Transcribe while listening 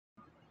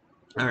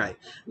Alright,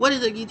 what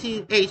is up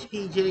YouTube?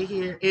 HPJ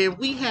here, and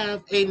we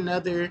have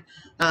another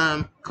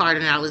card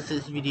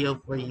analysis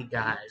video for you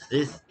guys.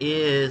 This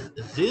is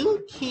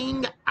Zoo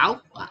King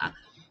Alpha.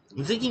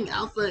 Zoo King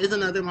Alpha is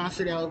another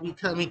monster that will be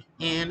coming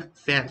in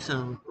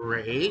Phantom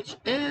Rage,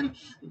 and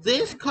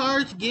this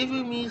card's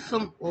giving me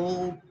some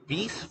old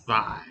Beast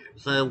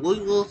vibes. We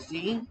will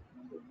see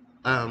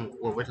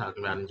what we're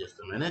talking about in just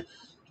a minute.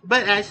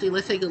 But actually,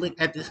 let's take a look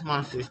at this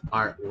monster's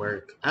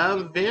artwork.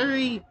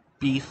 Very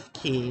Beast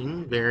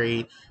King,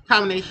 very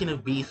combination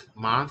of beast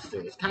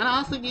monsters. Kind of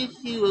also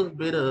gives you a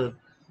bit of,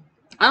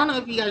 I don't know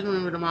if you guys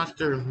remember the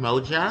monster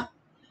Moja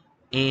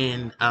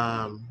and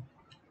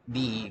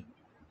the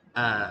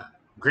uh,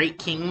 Great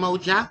King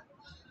Moja.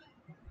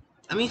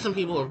 I mean, some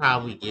people will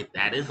probably get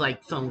that. It's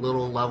like some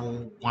little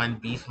level 1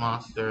 beast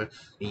monster.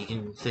 You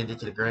can send it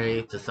to the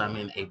grave to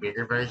summon a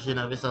bigger version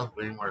of itself,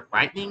 very more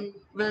frightening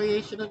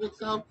variation of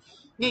itself.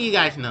 Yeah, you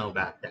guys know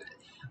about that.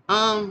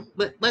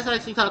 But let's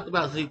actually talk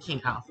about Zoo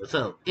King Alpha.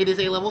 So, it is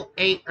a level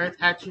 8 Earth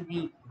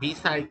attribute,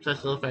 beast type,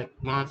 special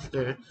effect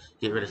monster.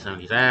 Get rid of some of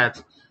these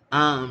ads.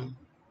 Um,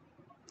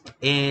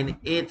 and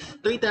it's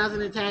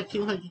 3,000 attack,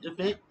 200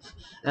 defense.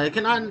 It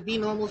cannot be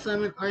normal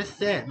summon or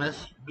set,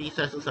 must be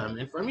special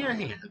summon from your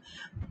hand.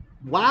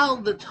 While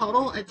the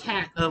total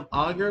attack of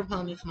all your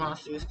opponent's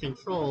monsters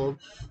controlled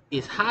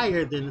is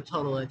higher than the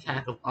total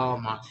attack of all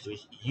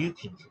monsters you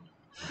control,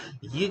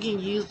 you can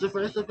use the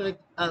first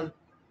effect of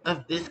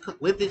this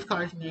with this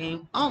card's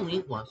name only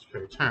once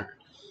per turn.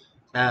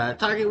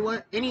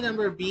 Target any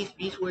number of beast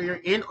warrior,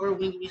 and or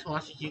winged beast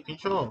monsters you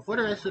control. For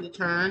the rest of the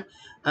turn,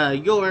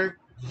 your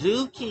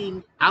Zoo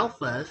King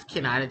Alphas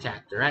cannot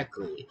attack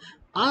directly.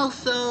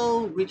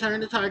 Also, return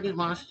the target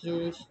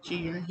monsters to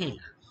your hand.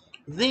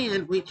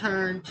 Then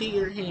return to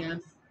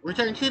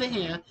the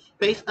hand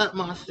face up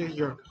monsters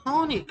your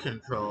opponent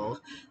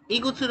controls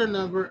equal to the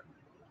number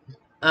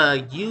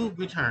you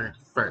returned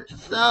first.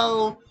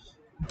 So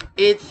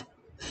it's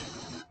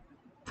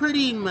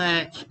pretty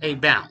much a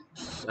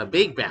bounce, a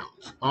big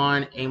bounce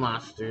on a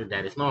monster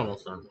that is normal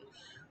summon.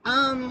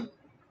 Um,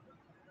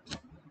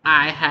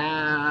 I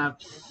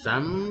have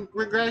some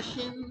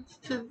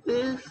regressions to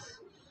this.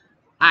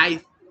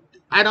 I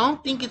I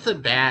don't think it's a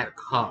bad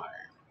card.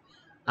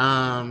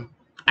 Um,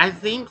 I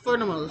think for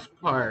the most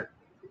part,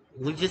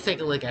 we just take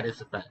a look at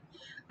its effect.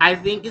 I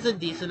think it's a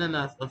decent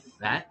enough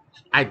effect.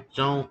 I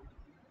don't,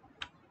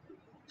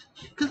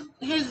 because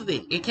here's the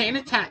thing: it can't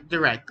attack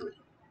directly.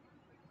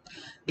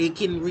 It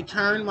can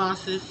return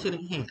monsters to the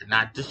hand,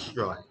 not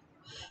destroy,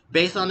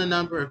 based on the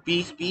number of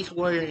beast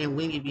warrior, and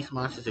winged beast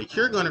monsters that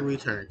you're going to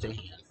return to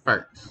hand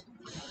first.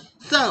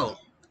 So,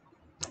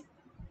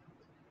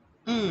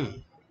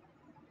 mm,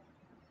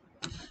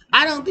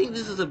 I don't think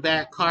this is a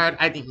bad card.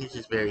 I think this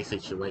is very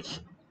situational.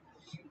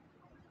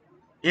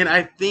 And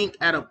I think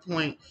at a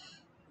point,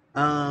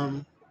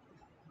 um,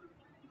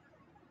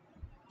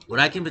 what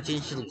I can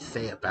potentially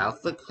say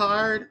about the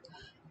card,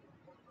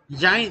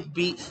 giant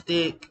beat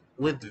stick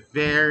with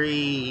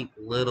very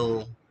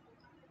little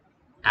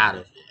out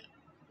of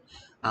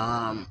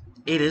it.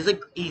 It is a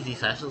easy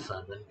special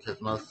summon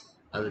because most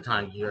of the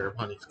time your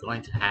opponent's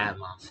going to have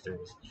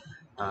monsters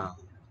um,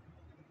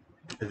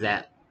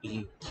 that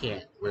you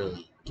can't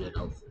really get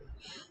over.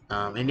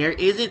 And there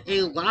isn't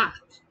a lot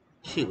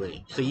to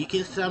it. So you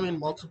can summon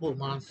multiple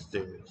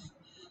monsters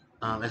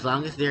as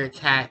long as their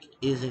attack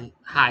isn't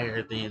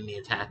higher than the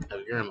attack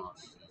of your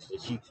monsters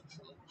that you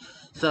control.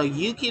 So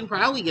you can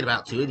probably get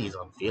about 2 of these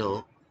on the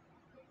field,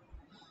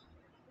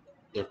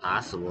 if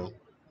possible,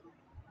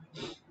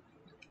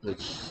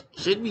 which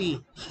should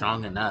be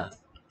strong enough.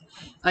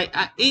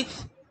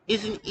 It's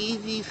an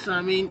easy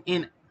summon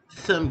in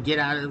some get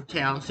out of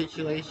town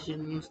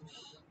situations,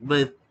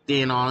 but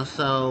then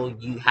also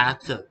you have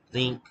to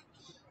think,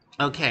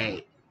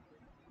 okay,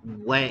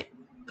 what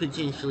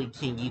potentially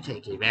can you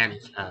take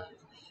advantage of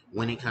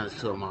when it comes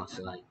to a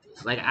monster like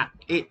this?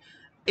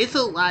 It's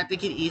a lot that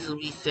can easily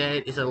be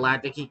said. It's a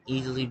lot that can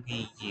easily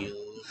be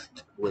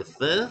used with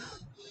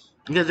this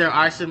because there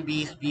are some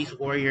beast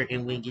warrior,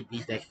 and winged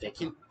beast decks that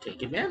can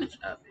take advantage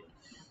of it.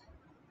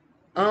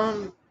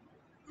 Um,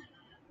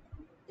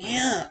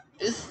 yeah,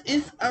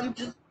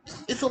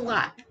 it's a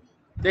lot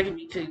that can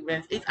be taken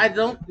advantage. I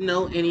don't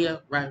know any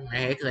of right in my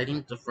head because I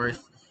think the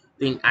first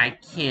thing I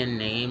can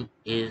name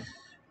is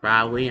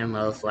probably and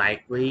most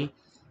likely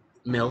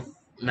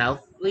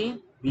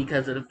Melfly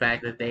because of the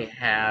fact that they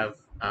have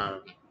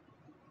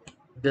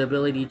the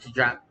ability to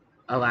drop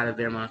a lot of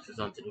their monsters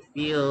onto the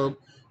field.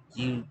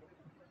 You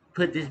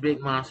put this big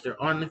monster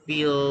on the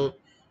field.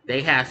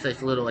 They have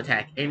such little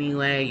attack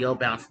anyway. You'll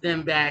bounce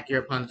them back.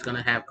 Your opponent's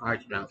gonna have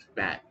cards bounce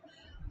back.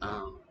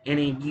 And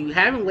then you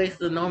haven't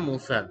wasted normal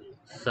summons,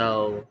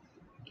 so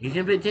you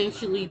can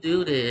potentially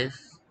do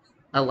this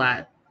a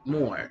lot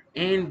more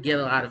and get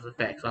a lot of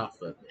effects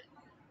off of it.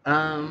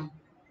 Um,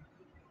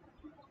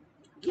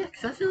 yeah,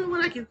 cause that's the only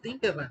one I can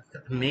think of.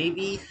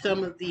 Maybe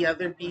some of the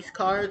other beast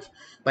cards,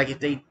 like if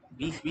they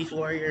beast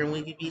warrior and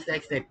winged beast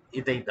decks, that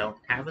if they don't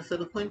have a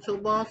sequential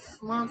boss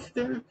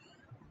monster.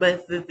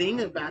 But the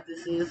thing about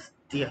this is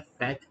the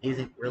effect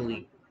isn't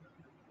really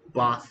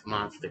boss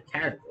monster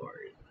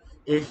category.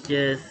 It's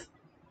just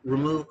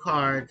remove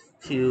cards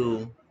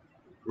to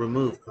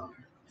remove cards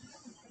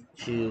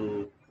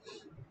to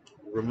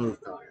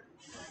remove cards.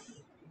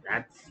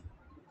 That's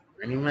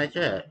pretty much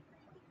it.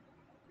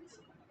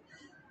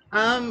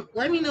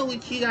 Let me know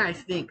what you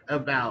guys think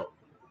about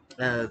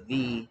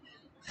the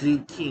Zoo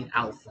King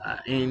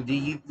Alpha, and do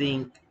you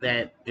think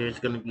that there's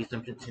going to be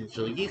some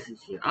potential usage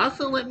here?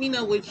 Also, let me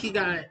know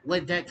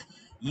what decks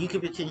you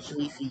could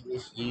potentially see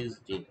this used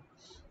in.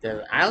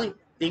 Because I only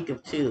think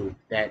of two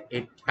that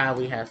it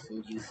probably has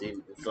some use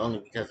in. It's only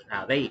because of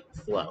how they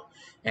flow,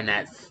 and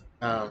that's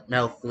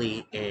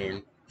Melfleet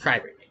and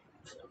Tribernate.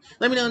 So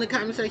let me know in the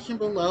comment section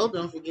below.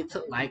 Don't forget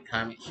to like,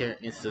 comment, share,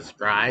 and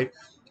subscribe.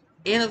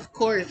 And of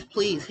course,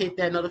 please hit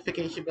that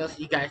notification bell so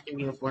you guys can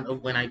be informed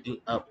of when I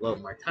do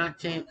upload more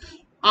content.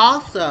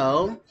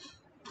 Also,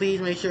 please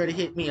make sure to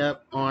hit me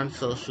up on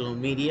social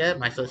media.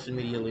 My social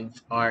media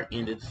links are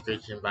in the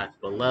description box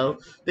below.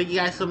 Thank you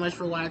guys so much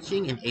for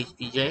watching, and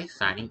HPJ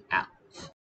signing out.